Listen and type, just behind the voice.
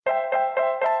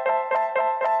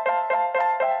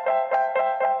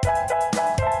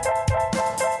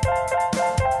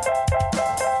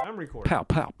pow,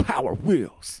 pow, power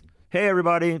wheels. Hey,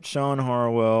 everybody, it's Sean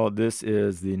Harwell. This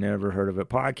is the Never Heard of It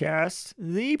podcast,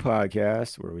 the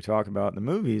podcast where we talk about the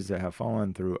movies that have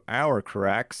fallen through our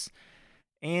cracks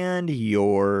and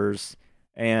yours.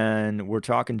 And we're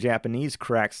talking Japanese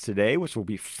cracks today, which will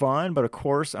be fun. But of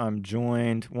course, I'm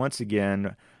joined once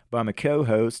again by my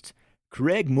co-host,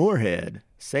 Craig Moorhead.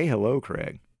 Say hello,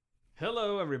 Craig.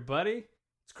 Hello, everybody.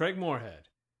 It's Craig Moorhead.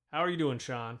 How are you doing,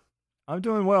 Sean? I'm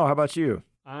doing well. How about you?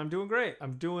 I'm doing great.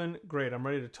 I'm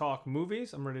ready to talk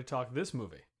movies. I'm ready to talk this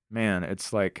movie. Man,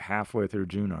 it's like halfway through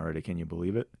June already. Can you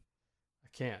believe it? I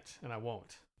can't, and I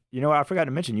won't. You know, I forgot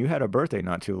to mention, you had a birthday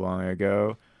not too long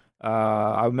ago.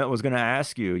 I was going to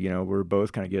ask you, we're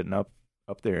both kind of getting up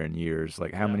there in years.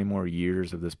 Like, how many more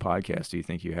years of this podcast do you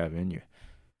think you have in you?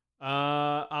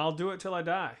 I'll do it till I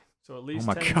die. So at least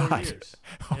 10 more years.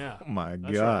 Yeah. Oh, my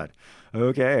God. Right.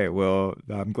 Okay. Well,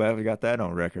 I'm glad we got that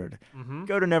on record. Mm-hmm.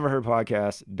 Go to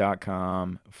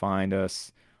neverheardpodcast.com. Find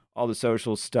us. All the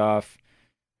social stuff.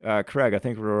 Craig, I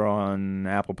think we're on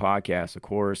Apple Podcasts, of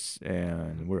course,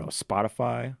 and we're on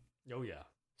Spotify. Oh, yeah.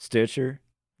 Stitcher.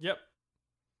 Yep.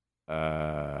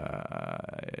 Yeah.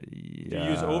 Do you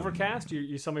use Overcast?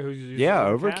 You somebody who's using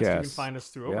Overcast. You can find us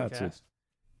through Overcast. It's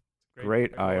a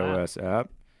great iOS app.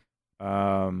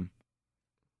 Find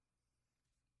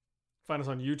us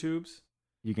on YouTube's.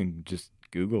 You can just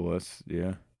Google us.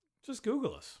 Yeah. Just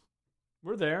Google us.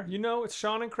 We're there. It's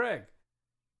Sean and Craig.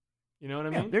 You know what I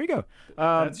mean? There you go.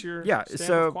 That's your stamp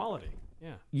of quality.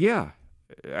 Yeah. Yeah.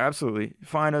 Absolutely.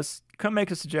 Find us. Come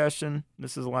make a suggestion.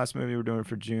 This is the last movie we're doing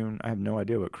for June. I have no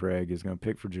idea what Craig is going to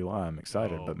pick for July. I'm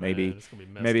excited, but maybe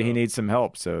he needs some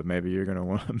help. So maybe you're going to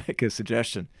want to make a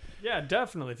suggestion. Yeah,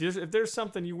 definitely. If there's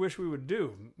something you wish we would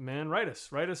do, man, write us.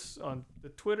 Write us on the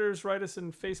Twitters. Write us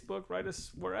in Facebook. Write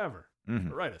us wherever.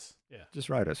 Mm-hmm. Write us. Yeah. Just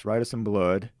write us. Write us in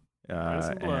blood.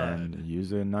 And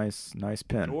use a nice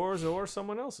pen. Yours or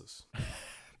someone else's.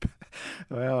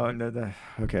 Well, no,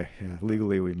 okay. Yeah,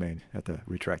 legally, we may have to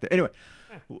retract that. Anyway,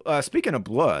 speaking of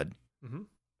blood, mm-hmm.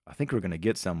 I think we're going to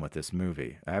get some with this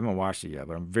movie. I haven't watched it yet,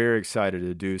 but I'm very excited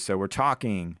to do so. We're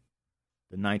talking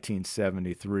the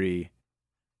 1973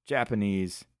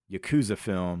 Japanese Yakuza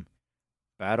film,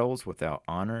 Battles Without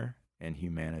Honor and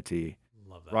Humanity.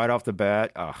 Love that. Right off the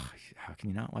bat, how can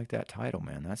you not like that title,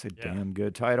 man? That's a damn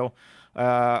good title.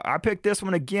 I picked this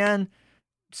one again.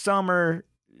 Summer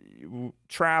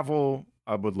travel.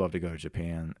 I would love to go to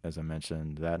Japan, as I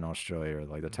mentioned. That in Australia are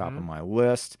like the top of my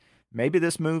list. Maybe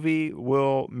this movie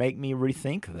will make me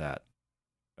rethink that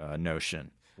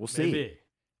notion. We'll see. Maybe.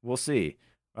 We'll see.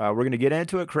 We're going to get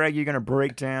into it. Craig, you're going to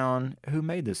break down who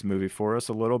made this movie for us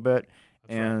a little bit.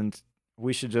 That's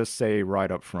We should just say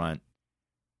right up front,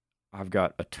 I've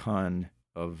got a ton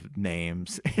of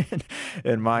names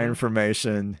in my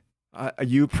information.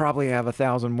 You probably have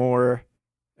 1,000 more.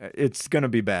 It's going to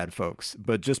be bad, folks.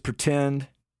 But just pretend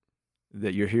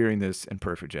that you're hearing this in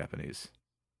perfect Japanese.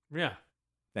 Yeah.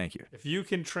 Thank you. If you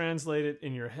can translate it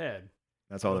in your head,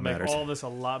 that's all that matters. Make all this a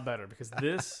lot better because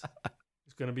this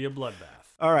is going to be a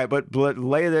bloodbath. All right, but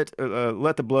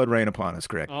let the blood rain upon us,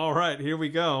 Craig. All right, here we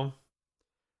go.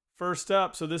 First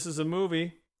up, so this is a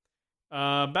movie.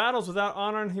 Battles Without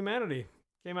Honor and Humanity.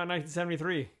 Came out in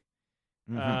 1973.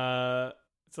 Mm-hmm.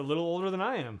 It's a little older than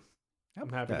I am.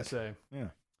 I'm happy to say. Yeah.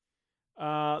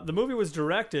 The movie was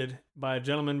directed by a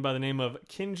gentleman by the name of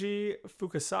Kinji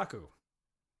Fukasaku.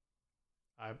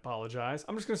 I apologize.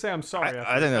 I'm just going to say I'm sorry.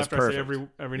 I think that's perfect. I say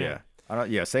every name.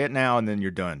 Say it now and then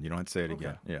you're done. You don't have to say it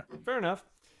again. Yeah. Fair enough.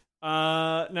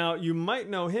 Now, you might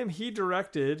know him. He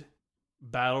directed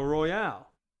Battle Royale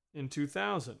in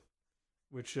 2000,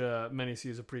 which many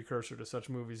see as a precursor to such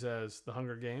movies as The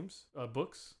Hunger Games,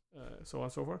 books, so on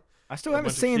and so forth. I still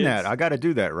haven't seen that. I got to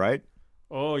do that, right?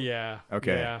 Oh, yeah.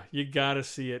 Okay. Yeah, you got to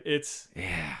see it.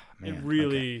 Man. It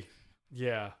really,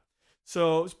 yeah.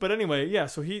 So, but anyway, yeah,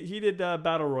 so he did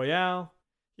Battle Royale.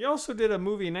 He also did a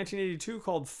movie in 1982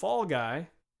 called Fall Guy.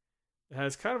 It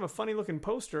has kind of a funny-looking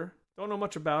poster. Don't know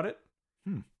much about it.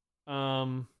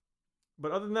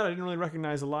 But other than that, I didn't really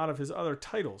recognize a lot of his other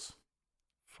titles.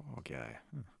 Fall Guy.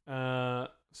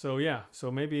 So yeah,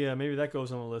 so maybe that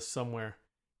goes on the list somewhere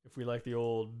if we like the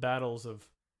old battles of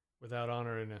Without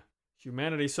Honor and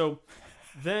Humanity. So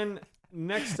then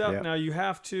next up, now you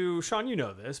have to, Sean, you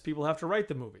know this, people have to write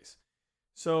the movies.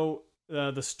 So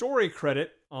the story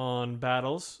credit on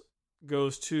Battles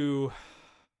goes to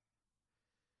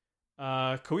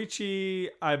Koichi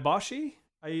Aibashi.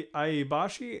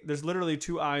 There's literally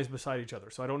two I's beside each other,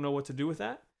 so I don't know what to do with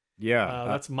that. Yeah.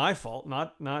 That's my fault,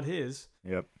 not his.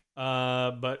 Yep.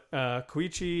 But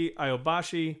Koichi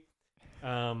Aobashi,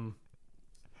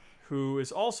 who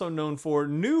is also known for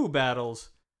New Battles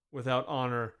without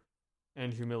honor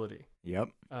and humility. Yep.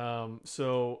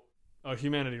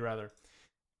 Humanity rather.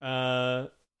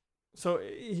 So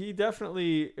he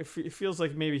definitely it feels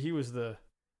like maybe he was the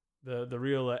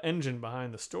real engine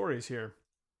behind the stories here.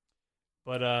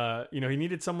 But he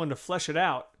needed someone to flesh it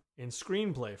out in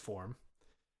screenplay form.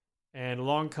 And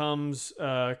along comes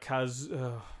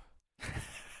Kazuo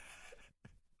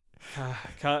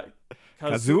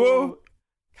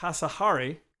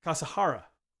Kasahara.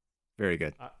 Very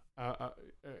good.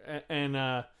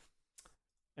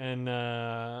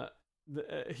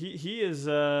 He is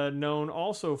known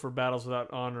also for Battles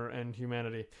Without Honor and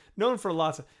Humanity. Known for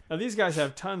lots of... Now, these guys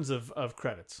have tons of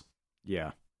credits.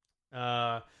 Yeah.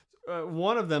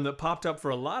 One of them that popped up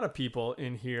for a lot of people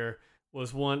in here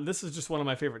was one... This is just one of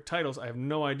my favorite titles. I have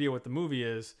no idea what the movie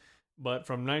is, but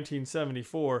from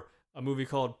 1974, a movie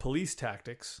called Police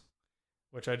Tactics,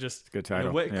 which I just... Good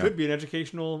title. It could be an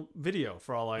educational video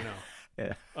for all I know.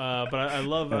 Yeah. But I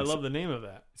love the name of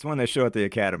that. It's one they show at the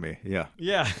Academy. Yeah.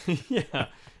 Yeah. Yeah.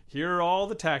 Here are all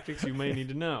the tactics you may need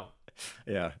to know.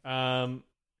 Yeah.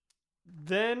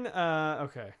 Then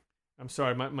okay. I'm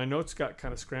sorry, my notes got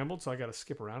kind of scrambled, so I got to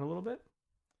skip around a little bit.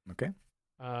 Okay.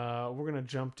 We're gonna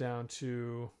jump down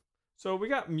to... So we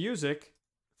got music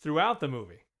throughout the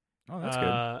movie. Oh, that's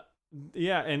good.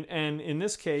 Yeah, and in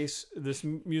this case, this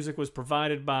music was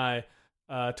provided by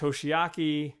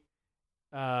Toshiaki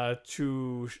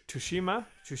Tsushima.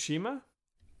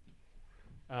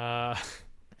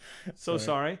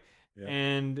 Sorry. Yeah.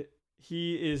 And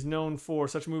he is known for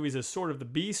such movies as Sword of the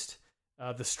Beast,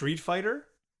 The Street Fighter,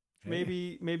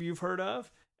 maybe you've heard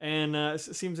of. And it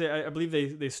seems I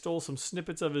believe they stole some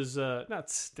snippets of his they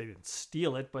didn't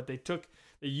steal it, but they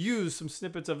used some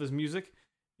snippets of his music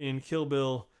in Kill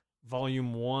Bill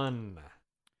Volume 1.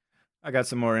 I got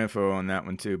some more info on that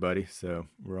one too, buddy. So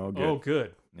we're all good. Oh,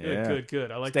 good. Yeah.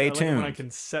 Good. I like Stay tuned. Like when I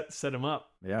can set them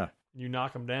up. Yeah. You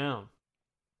knock them down.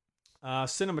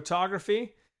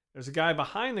 Cinematography. There's a guy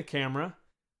behind the camera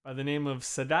by the name of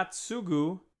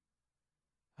Sadatsugu.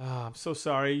 I'm so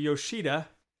sorry, Yoshida.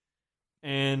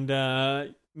 And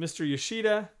Mr.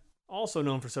 Yoshida, also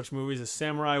known for such movies as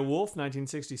Samurai Wolf,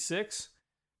 1966,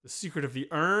 The Secret of the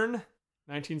Urn,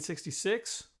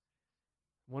 1966.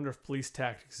 Wonder if Police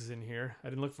Tactics is in here. I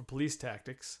didn't look for Police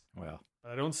Tactics. Well,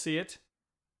 but I don't see it.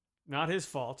 Not his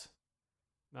fault.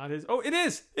 Not his. Oh, it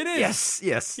is. It is.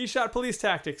 Yes. He shot Police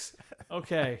Tactics.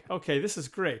 Okay. This is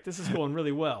great. This is going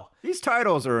really well. These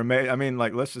titles are amazing. I mean,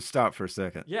 let's just stop for a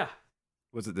second. Yeah.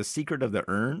 Was it The Secret of the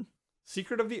Urn?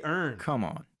 Secret of the Urn. Come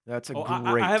on. That's a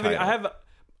great title.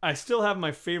 I still have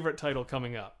my favorite title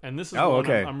coming up. And this is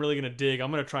one I'm really going to dig. I'm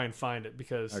going to try and find it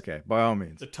because... Okay, by all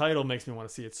means. The title makes me want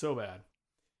to see it so bad.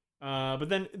 But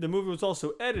then the movie was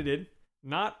also edited,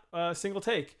 not a single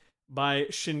take, by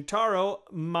Shintaro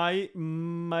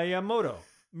Miyamoto.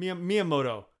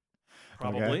 Miyamoto,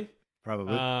 probably. Okay,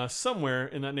 probably. Somewhere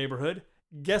in that neighborhood.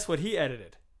 Guess what he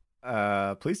edited?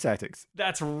 Police Tactics.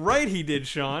 That's right, he did,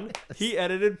 Sean. Yes. He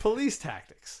edited Police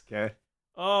Tactics. Okay.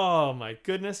 Oh, my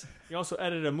goodness. He also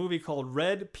edited a movie called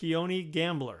Red Peony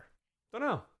Gambler. Don't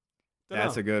know.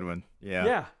 That's a good one. Yeah.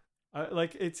 Yeah.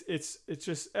 It's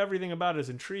just everything about it is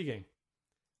intriguing.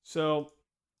 So,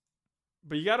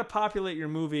 but you got to populate your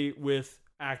movie with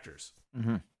actors.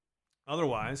 Mm-hmm.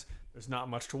 Otherwise, there's not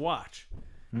much to watch.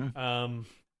 Mm-hmm.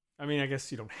 I mean, I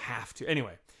guess you don't have to.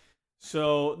 Anyway,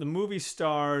 so the movie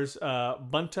stars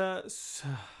Bunta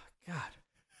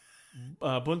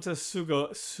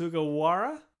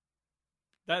Sugawara.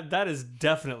 That is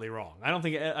definitely wrong. I don't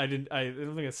think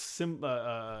a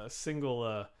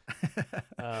single.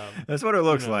 That's what it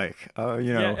looks like.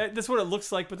 Yeah, that's what it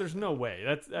looks like. But there's no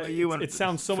way. It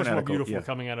sounds so much more beautiful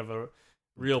coming out of a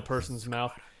real person's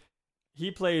mouth.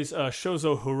 He plays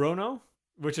Shozo Hirono,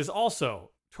 which is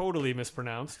also totally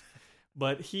mispronounced.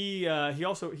 But he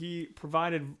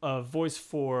provided a voice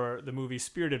for the movie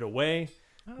Spirited Away.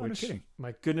 Oh, no kidding.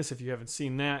 My goodness, if you haven't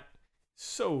seen that,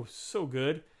 so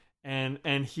good.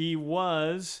 And he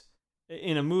was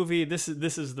in a movie. This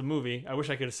is the movie. I wish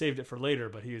I could have saved it for later,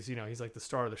 but he's like the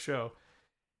star of the show.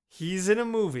 He's in a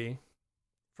movie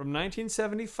from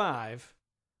 1975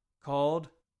 called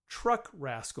Truck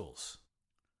Rascals.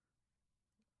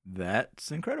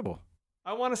 That's incredible.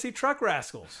 I want to see Truck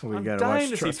Rascals. I'm dying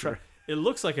to see Truck. It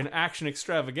looks like an action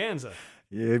extravaganza.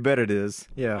 Yeah, I bet it is.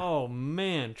 Yeah. Oh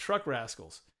man, Truck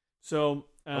Rascals. So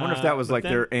I wonder if that was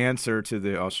their answer to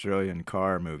the Australian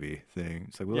car movie thing.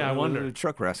 It's like, well, I wonder.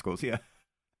 Truck Rascals, yeah.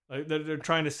 Like they're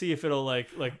trying to see if it'll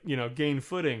gain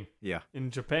footing. Yeah.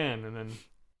 In Japan, and then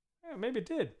maybe it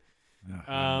did.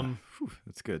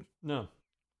 That's good. No.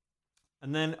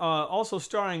 And then also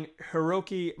starring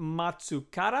Hiroki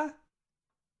Matsukata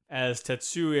as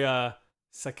Tetsuya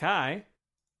Sakai.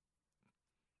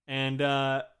 And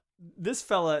this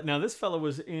fella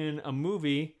was in a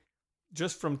movie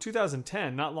just from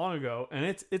 2010, not long ago, and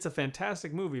it's a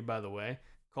fantastic movie, by the way,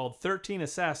 called 13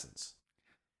 Assassins.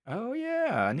 Oh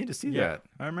yeah, I need to see that.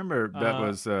 I remember that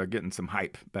was getting some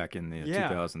hype back in the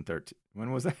 2013.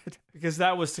 When was that? Because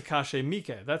that was Takashi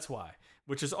Miike. That's why,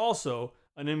 which is also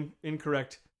an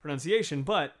incorrect pronunciation,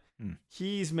 but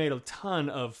he's made a ton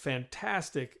of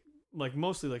fantastic, like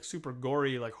mostly like super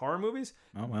gory like horror movies.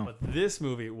 Oh wow! But this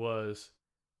movie was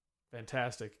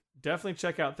fantastic. Definitely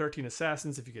check out 13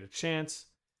 Assassins if you get a chance.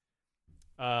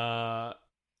 The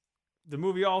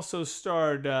movie also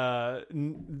starred Nobuo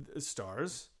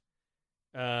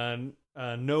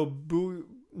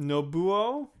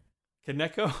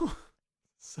Kaneko,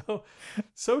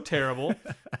 so terrible,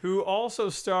 who also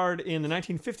starred in the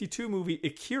 1952 movie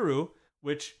Ikiru,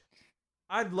 which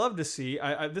I'd love to see.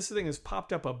 This thing has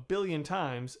popped up a billion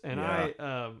times, and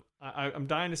I'm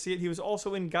dying to see it. He was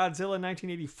also in Godzilla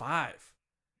 1985.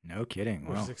 No kidding.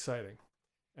 Which is exciting.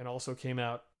 And also came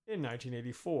out in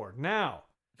 1984. Now,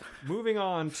 moving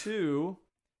on to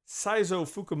Saizo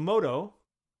Fukumoto,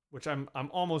 which I'm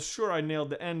almost sure I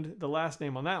nailed the last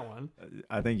name on that one.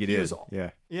 I think you did.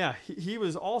 Yeah, he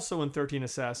was also in 13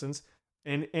 Assassins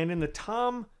and in the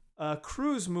Tom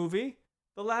Cruise movie,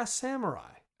 The Last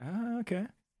Samurai. Okay.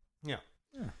 Yeah.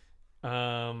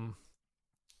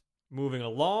 Moving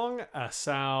along,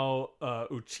 Asao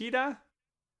Uchida,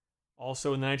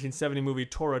 also in the 1970 movie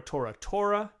Tora Tora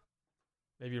Tora.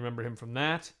 Maybe you remember him from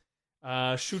that.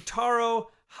 Shutaro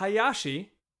Hayashi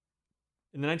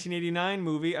in the 1989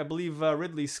 movie, I believe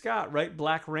Ridley Scott, right?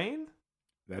 Black Rain?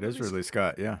 That is Ridley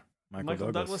Scott, yeah.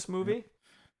 Michael Douglas movie. Yeah.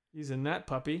 He's in that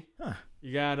puppy. Huh.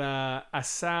 You got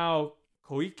Asao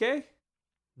Koike.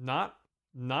 Not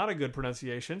a good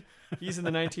pronunciation. He's in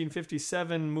the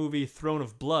 1957 movie Throne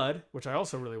of Blood, which I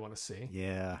also really want to see.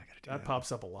 Yeah, I gotta do that. That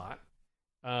pops up a lot.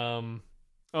 And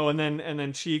then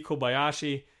Chi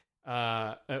Kobayashi.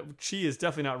 Chi is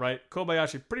definitely not right.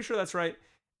 Kobayashi, pretty sure that's right.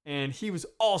 And he was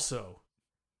also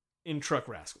in Truck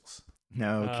Rascals.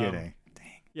 No kidding.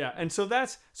 Dang. Yeah, and so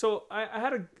I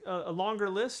had a longer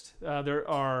list. There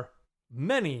are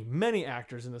many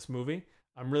actors in this movie.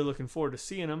 I'm really looking forward to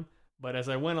seeing them. But as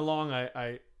I went along,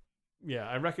 I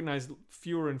recognized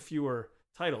fewer and fewer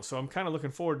titles. So I'm kind of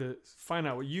looking forward to find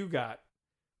out what you got,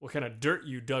 what kind of dirt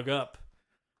you dug up.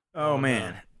 Oh, on,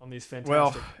 man. On these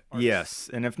fantastic artists. Yes.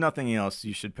 And if nothing else,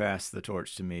 you should pass the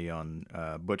torch to me on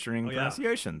butchering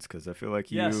pronunciations, because I feel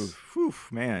like you,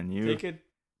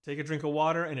 take a drink of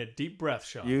water and a deep breath,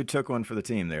 Sean. You took one for the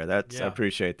team there. I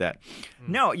appreciate that.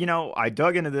 No, I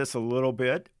dug into this a little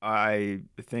bit. I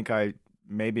think I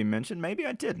maybe mentioned, maybe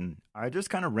I didn't. I just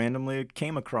kind of randomly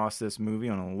came across this movie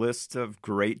on a list of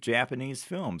great Japanese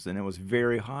films, and it was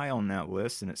very high on that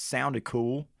list, and it sounded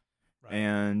cool. Right.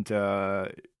 And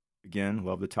again,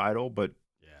 love the title, but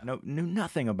knew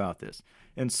nothing about this.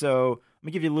 And so let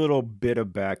me give you a little bit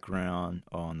of background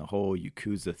on the whole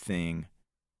Yakuza thing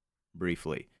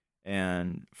briefly.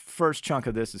 And first chunk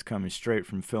of this is coming straight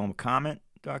from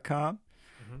filmcomment.com.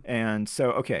 Mm-hmm. And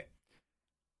so, okay.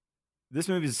 This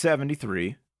movie is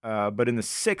 1973, but in the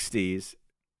 1960s,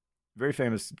 very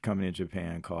famous company in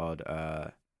Japan called,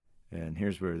 and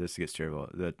here's where this gets terrible,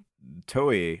 the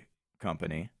Toei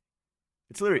Company.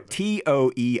 It's literally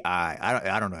Toei.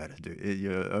 I don't know how to do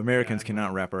it. Americans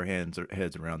cannot wrap our heads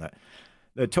around that.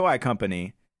 The Toei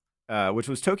Company, which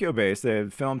was Tokyo-based, they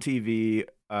had film, TV.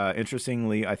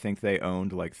 Interestingly, I think they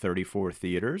owned like 34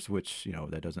 theaters, which,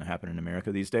 that doesn't happen in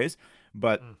America these days.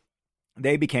 But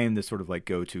they became this sort of like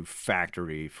go-to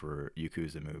factory for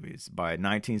Yakuza movies. By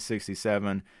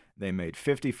 1967, they made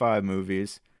 55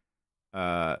 movies,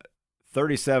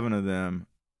 37 of them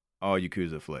all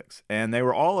Yakuza flicks. And they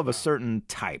were all of a certain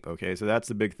type, okay? So that's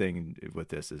the big thing with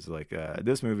this is like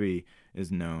this movie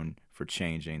is known for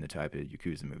changing the type of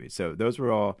Yakuza movies. So those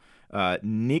were all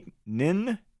Ninjago.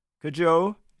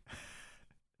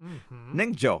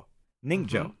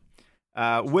 Ninjago.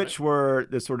 Which were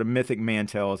the sort of mythic man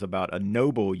tales about a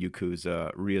noble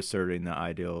Yakuza reasserting the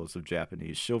ideals of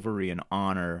Japanese chivalry and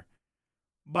honor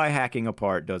by hacking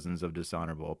apart dozens of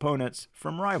dishonorable opponents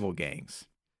from rival gangs.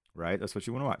 Right? That's what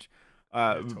you want to watch.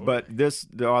 Totally. But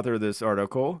the author of this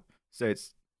article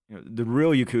states, the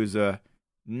real Yakuza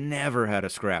never had a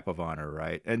scrap of honor,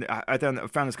 right? And I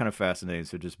found this kind of fascinating,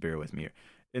 so just bear with me here.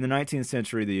 In the 19th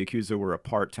century, the Yakuza were a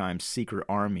part-time secret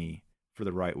army for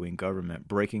the right-wing government,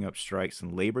 breaking up strikes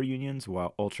and labor unions,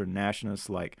 while ultra-nationalists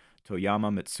like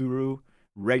Toyama Mitsuru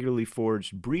regularly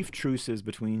forged brief truces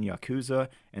between Yakuza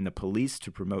and the police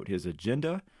to promote his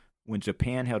agenda. When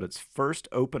Japan held its first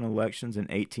open elections in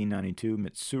 1892,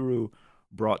 Mitsuru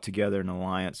brought together an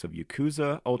alliance of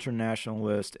Yakuza,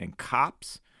 ultranationalists, and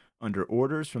cops under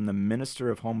orders from the Minister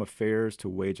of Home Affairs to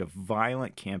wage a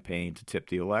violent campaign to tip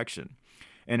the election.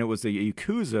 And it was the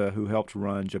Yakuza who helped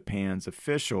run Japan's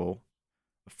official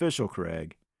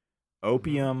Craig,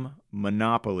 Opium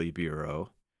Monopoly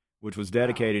Bureau, which was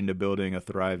dedicated to building a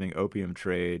thriving opium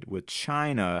trade with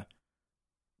China,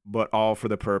 but all for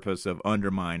the purpose of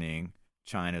undermining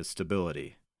China's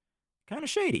stability. Kind of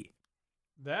shady.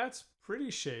 That's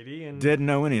pretty shady. And didn't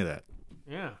know any of that.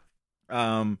 Yeah.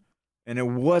 And it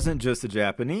wasn't just the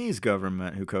Japanese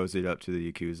government who cozied up to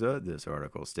the Yakuza, this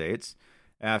article states.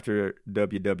 After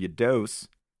W.W. Dose,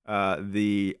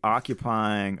 the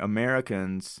occupying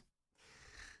Americans,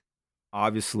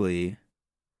 obviously,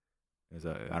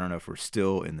 I don't know if we're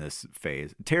still in this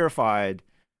phase, terrified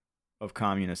of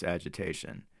communist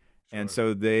agitation. Sure. And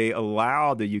so they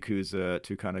allowed the Yakuza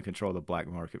to kind of control the black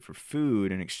market for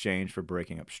food in exchange for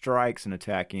breaking up strikes and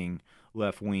attacking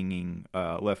left-wing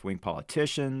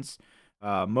politicians.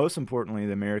 Most importantly,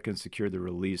 the Americans secured the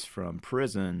release from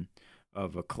prison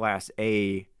of a Class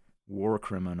A war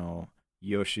criminal,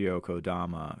 Yoshio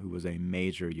Kodama, who was a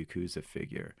major Yakuza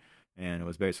figure. And it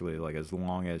was basically like, as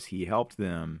long as he helped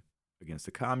them against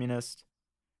the communists,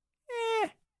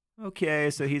 okay,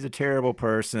 so he's a terrible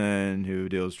person who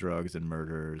deals drugs and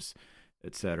murders,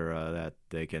 etc., that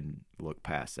they can look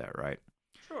past that, right?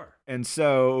 Sure. And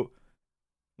so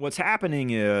what's happening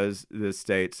is, this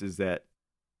states, is that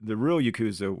the real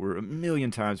Yakuza were a million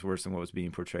times worse than what was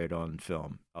being portrayed on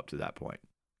film up to that point.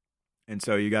 And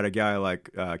so you got a guy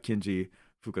like Kinji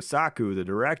Fukasaku, the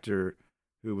director,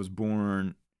 who was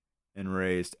born and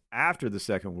raised after the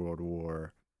Second World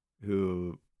War,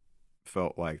 who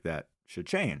felt like that should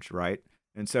change, right?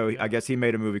 And so I guess he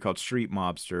made a movie called Street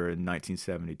Mobster in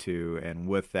 1972, and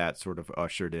with that sort of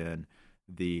ushered in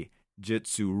the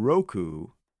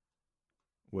Jitsuroku,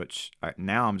 which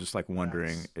now I'm just like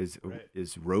wondering, is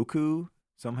Roku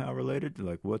somehow related?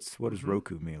 Like, what does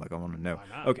Roku mean? Like, I want to know.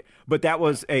 Okay, but that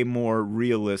was a more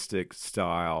realistic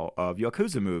style of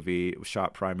Yakuza movie. It was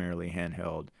shot primarily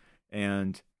handheld.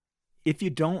 And if you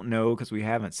don't know, because we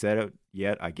haven't said it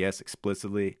yet, I guess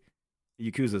explicitly,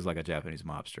 Yakuza is like a Japanese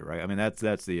mobster, right? I mean,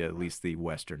 that's the at least the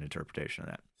Western interpretation of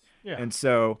that. Yeah. And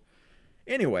so,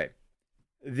 anyway,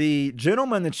 the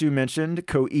gentleman that you mentioned,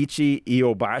 Koichi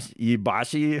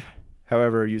Ibashi,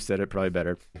 however you said it, probably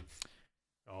better.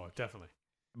 Oh, definitely.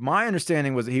 My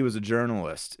understanding was that he was a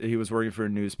journalist. He was working for a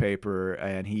newspaper,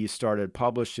 and he started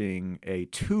publishing a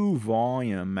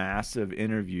 2-volume massive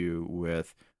interview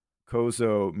with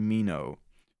Kozo Mino,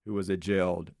 who was a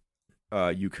jailed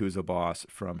Yakuza boss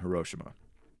from Hiroshima.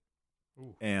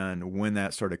 Ooh. And when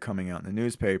that started coming out in the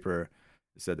newspaper,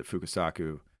 it said that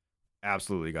Fukasaku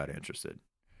absolutely got interested.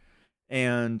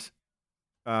 And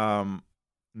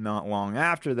not long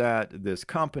after that, this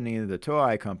company, the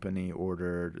Toei company,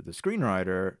 ordered the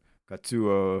screenwriter,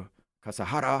 Katsuo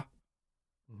Kasahara,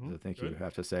 I think you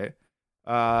have to say.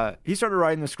 He started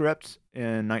writing the script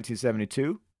in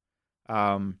 1972.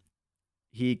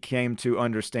 He came to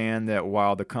understand that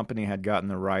while the company had gotten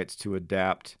the rights to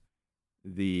adapt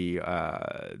the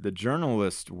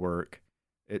journalist work,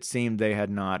 it seemed they had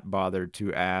not bothered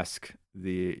to ask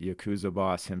the Yakuza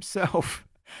boss himself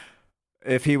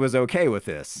if he was okay with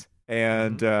this.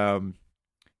 And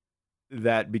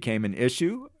that became an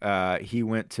issue. He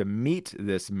went to meet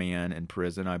this man in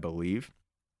prison, I believe,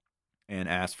 and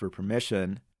asked for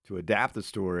permission to adapt the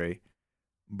story,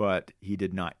 but he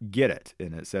did not get it.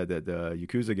 And it said that the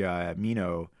Yakuza guy,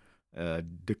 Mino,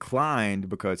 declined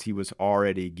because he was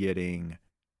already getting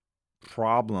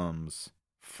problems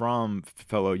from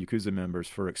fellow Yakuza members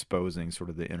for exposing sort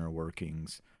of the inner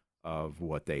workings of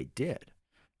what they did.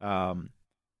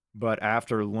 But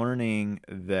after learning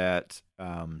that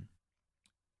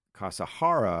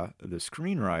Kasahara, the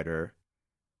screenwriter,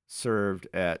 served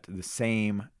at the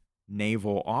same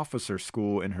naval officer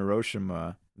school in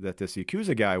Hiroshima that this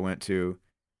Yakuza guy went to,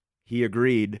 he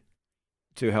agreed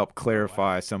to help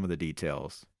clarify some of the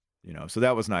details. You know, so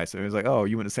that was nice. It was like, oh,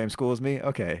 you went to the same school as me?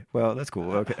 Okay, well, that's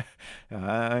cool. Okay,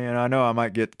 I know I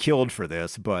might get killed for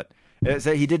this, but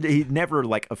he never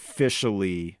like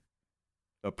officially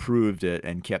approved it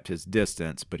and kept his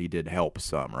distance, but he did help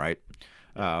some, right?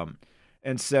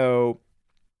 And so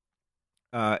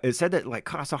it said that like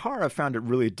Kasahara found it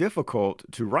really difficult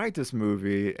to write this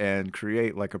movie and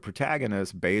create like a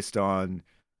protagonist based on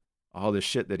all the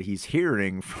shit that he's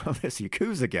hearing from this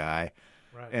Yakuza guy.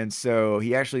 Right. And so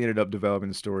he actually ended up developing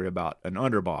a story about an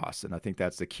underboss, and I think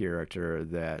that's the character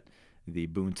that the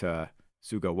Bunta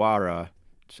Sugawara,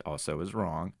 which also is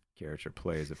wrong, character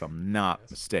plays, if I'm not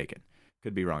Yes. mistaken.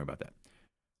 Could be wrong about that.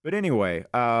 But anyway,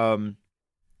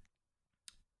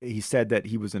 he said that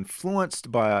he was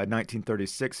influenced by a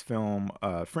 1936 film,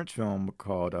 French film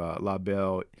called La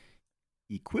Belle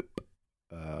Equipe,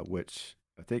 which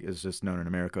I think is just known in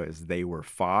America as They Were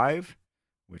Five,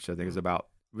 which I think is about,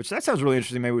 which that sounds really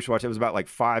interesting. Maybe we should watch it. It was about like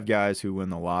five guys who win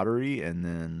the lottery, and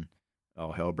then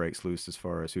all hell breaks loose as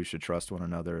far as who should trust one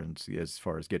another and as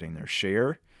far as getting their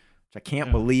share. Which I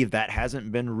can't believe that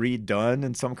hasn't been redone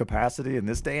in some capacity in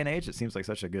this day and age. It seems like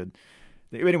such a good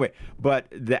thing. Anyway, but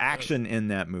the action in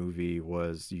that movie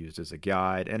was used as a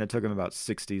guide, and it took him about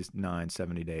 69,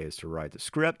 70 days to write the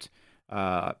script,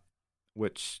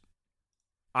 which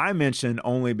I mention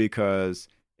only because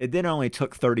it then only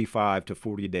took 35 to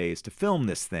 40 days to film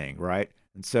this thing, right?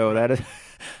 And so that is,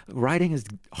 writing is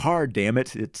hard, damn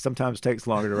it. It sometimes takes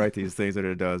longer to write these things than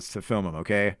it does to film them,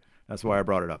 okay? That's why I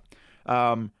brought it up.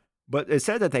 But it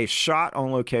said that they shot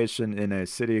on location in a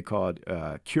city called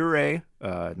Cure,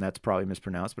 and that's probably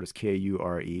mispronounced, but it's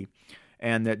Kure.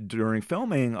 And that during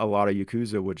filming, a lot of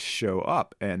Yakuza would show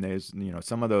up, and there's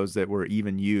some of those that were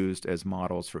even used as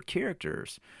models for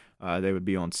characters. They would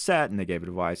be on set, and they gave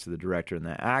advice to the director and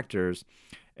the actors.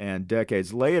 And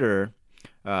decades later,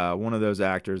 one of those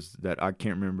actors that I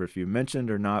can't remember if you mentioned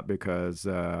or not because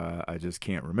I just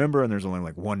can't remember, and there's only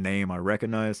like one name I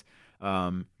recognize.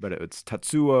 But it's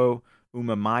Tatsuo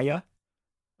Umemaya.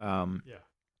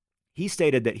 He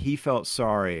stated that he felt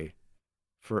sorry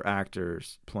for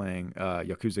actors playing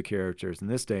Yakuza characters in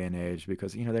this day and age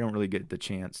because they don't really get the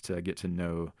chance to get to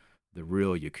know the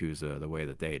real Yakuza the way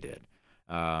that they did.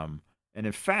 And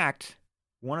in fact,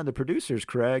 one of the producers,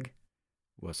 Craig,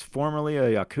 was formerly a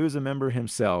Yakuza member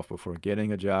himself before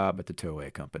getting a job at the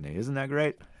Toei Company. Isn't that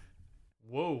great?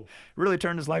 Whoa! Really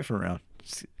turned his life around.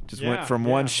 Just went from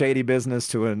one shady business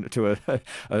to a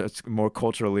more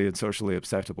culturally and socially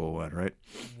acceptable one, right?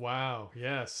 Wow.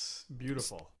 Yes.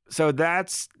 Beautiful. So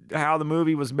that's how the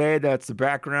movie was made. That's the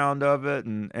background of it,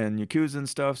 and Yakuza and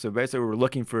stuff. So basically, we're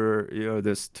looking for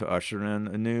this to usher in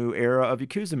a new era of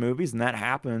Yakuza movies, and that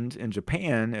happened in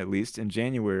Japan, at least in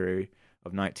January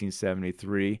of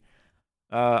 1973.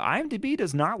 IMDb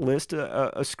does not list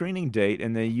a screening date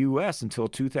in the U.S. until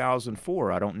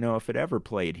 2004. I don't know if it ever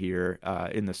played here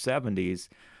in the 70s,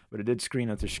 but it did screen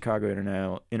at the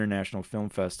Chicago International Film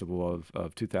Festival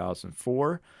of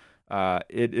 2004.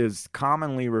 It is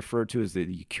commonly referred to as the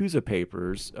Yakuza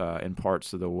Papers in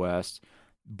parts of the West,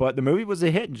 but the movie was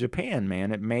a hit in Japan,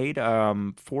 man. It made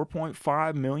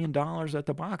 $4.5 million at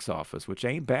the box office, which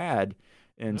ain't bad.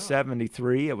 In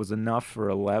 73, it was enough for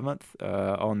 11th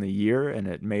on the year, and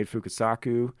it made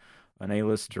Fukasaku an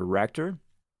A-list director.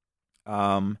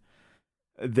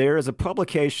 There is a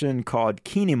publication called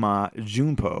Kinema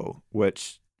Junpo,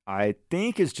 which I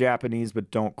think is Japanese, but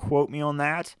don't quote me on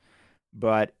that.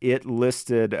 But it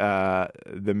listed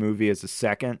the movie as the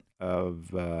second of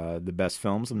the best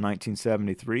films of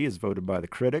 1973, as voted by the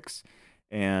critics.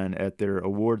 And at their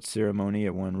awards ceremony,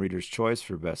 it won Reader's Choice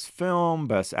for Best Film,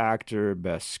 Best Actor,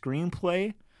 Best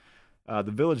Screenplay. The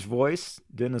Village Voice,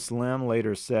 Dennis Lim,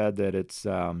 later said that it's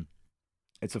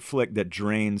a flick that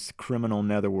drains criminal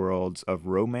netherworlds of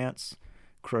romance,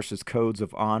 crushes codes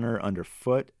of honor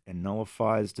underfoot, and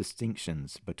nullifies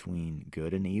distinctions between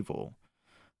good and evil.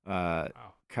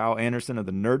 Kyle Anderson of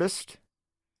The Nerdist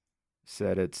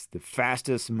said it's the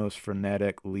fastest, most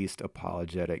frenetic, least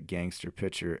apologetic gangster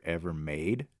picture ever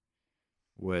made,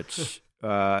 which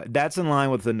that's in line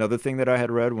with another thing that I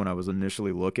had read when I was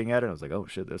initially looking at it. I was like, oh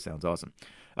shit, this sounds awesome.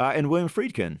 And William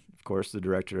Friedkin, of course, the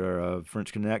director of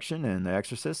French Connection and The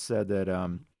Exorcist, said that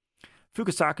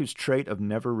Fukasaku's trait of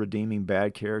never redeeming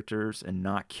bad characters and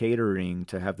not catering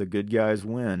to have the good guys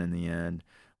win in the end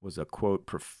was a, quote,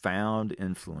 profound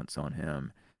influence on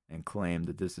him, and claimed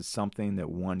that this is something that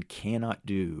one cannot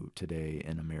do today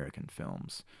in American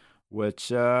films,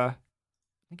 which I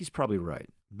think he's probably right.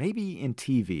 Maybe in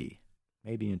TV.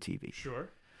 Sure.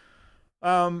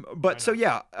 But so,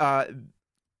 yeah, I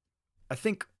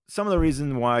think some of the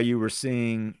reason why you were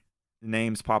seeing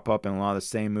names pop up in a lot of the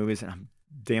same movies, and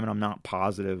I'm not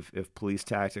positive if Police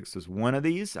Tactics is one of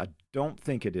these. I don't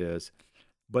think it is.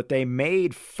 But they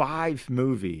made 5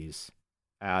 movies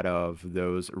out of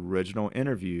those original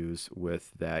interviews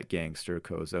with that gangster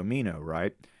Kozo Mino,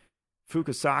 right?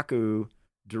 Fukasaku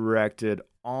directed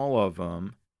all of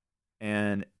them,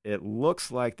 and it looks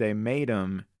like they made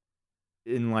them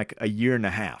in like a year and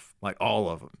a half, like all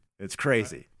of them. It's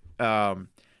crazy. And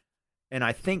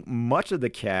I think much of the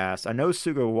cast, I know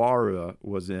Sugawara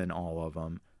was in all of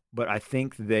them, but I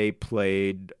think they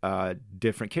played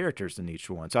different characters in each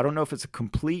one. So I don't know if it's a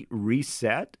complete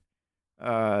reset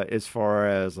as far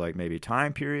as like maybe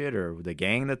time period or the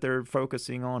gang that they're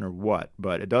focusing on or what.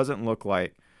 But it doesn't look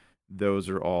like those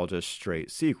are all just straight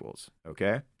sequels.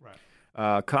 Okay. Right.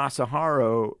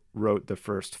 Kasahara wrote the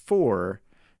first 4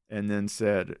 and then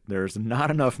said there's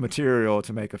not enough material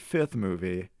to make a 5th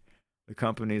movie. The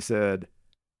company said,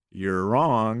 "You're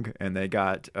wrong," and they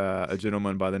got a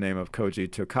gentleman by the name of Koji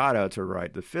Takada to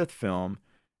write the 5th film.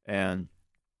 And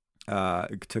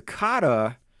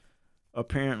Takada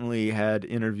apparently had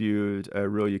interviewed a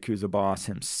real Yakuza boss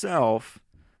himself,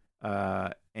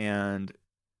 and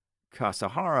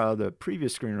Kasahara, the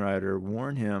previous screenwriter,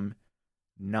 warned him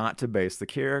not to base the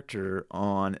character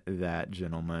on that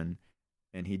gentleman,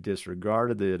 and he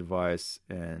disregarded the advice.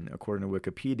 And according to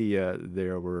Wikipedia,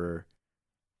 there were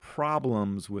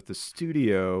problems with the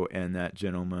studio and that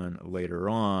gentleman later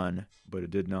on, but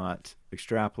it did not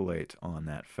extrapolate on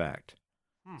that fact.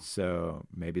 So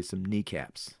maybe some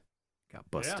kneecaps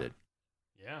got busted.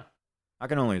 Yeah. I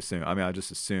can only assume. I mean, I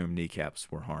just assume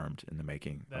kneecaps were harmed in the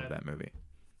making of that movie.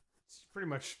 It's pretty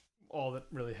much all that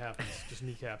really happens, just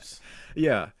kneecaps.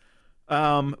 Yeah.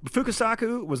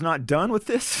 Fukasaku was not done with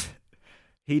this.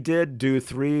 He did do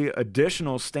 3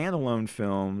 additional standalone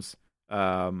films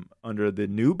under the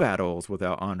New Battles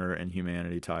Without Honor and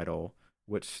Humanity title,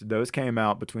 which those came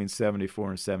out between 74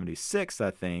 and 76,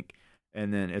 I think.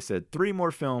 And then it said 3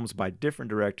 more films by different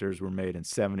directors were made in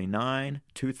 79,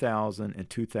 2000, and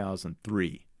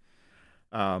 2003.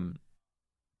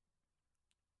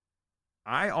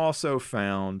 I also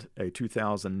found a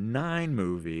 2009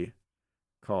 movie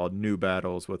called New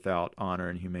Battles Without Honor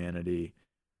and Humanity,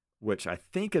 which I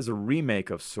think is a remake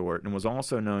of sort and was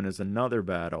also known as Another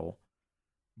Battle.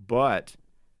 But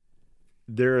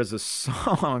there is a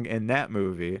song in that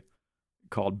movie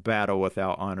called Battle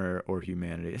Without Honor or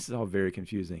Humanity. This is all very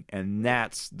confusing. And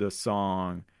that's the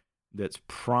song that's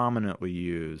prominently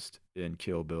used in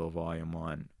Kill Bill Volume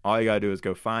 1. All you got to do is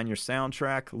go find your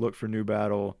soundtrack, look for New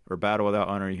Battle or Battle Without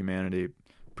Honor and Humanity,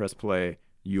 press play,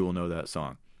 you will know that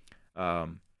song.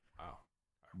 Wow.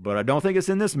 But I don't think it's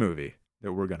in this movie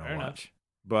that we're going to watch.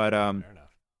 But Fair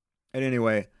enough. And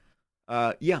anyway,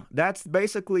 yeah, that's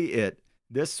basically it.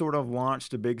 This sort of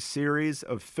launched a big series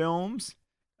of films,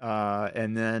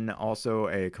 and then also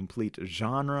a complete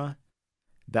genre.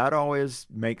 That always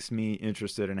makes me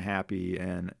interested and happy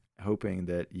and hoping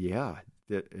that, yeah,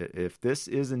 that if this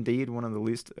is indeed one of the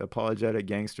least apologetic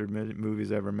gangster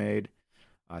movies ever made,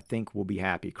 I think we'll be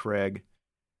happy, Craig.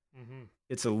 Mm-hmm.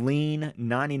 It's a lean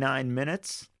 99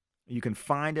 minutes. You can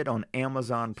find it on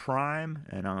Amazon Prime,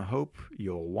 and I hope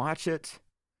you'll watch it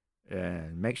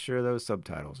and make sure those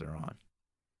subtitles are on.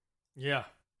 Yeah.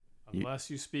 Unless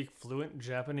you speak fluent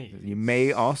Japanese. You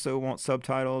may also want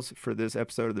subtitles for this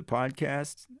episode of the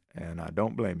podcast, and I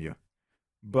don't blame you.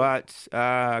 But,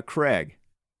 Craig.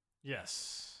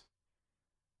 Yes.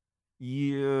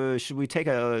 Should we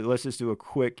let's just do a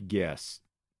quick guess.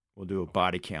 We'll do a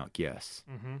body count guess.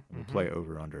 Mm-hmm. We'll play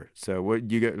over under. So what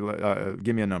you get?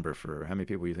 Give me a number for how many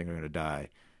people you think are going to die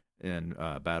in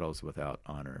battles without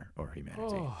honor or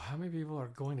humanity. Oh, how many people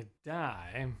are going to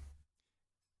die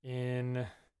in...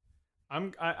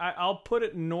 I'll put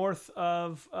it north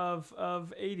of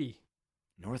 80.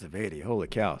 North of 80. Holy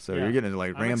cow! So Yeah. you're getting into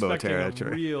like I'm Rambo expecting a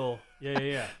territory.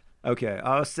 Yeah. Okay,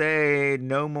 I'll say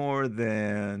no more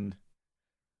than.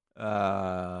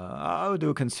 I'll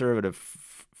do a conservative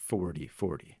 40.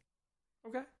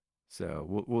 Okay. So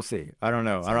we'll see. I don't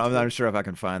know. I'm not sure if I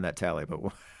can find that tally, but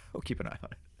we'll keep an eye on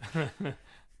it.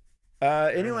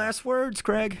 Any last words,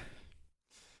 Craig?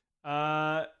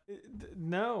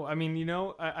 No. I mean,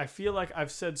 I feel like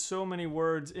I've said so many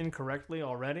words incorrectly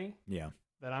already. Yeah.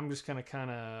 That I'm just gonna kind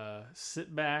of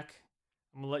sit back.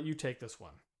 I'm gonna let you take this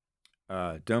one.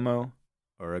 Domo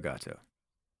arigato.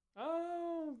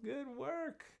 Oh, good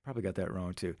work. Probably got that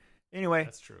wrong too. Anyway,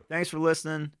 That's true. Thanks for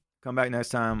listening. Come back next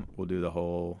time. We'll do the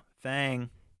whole thing.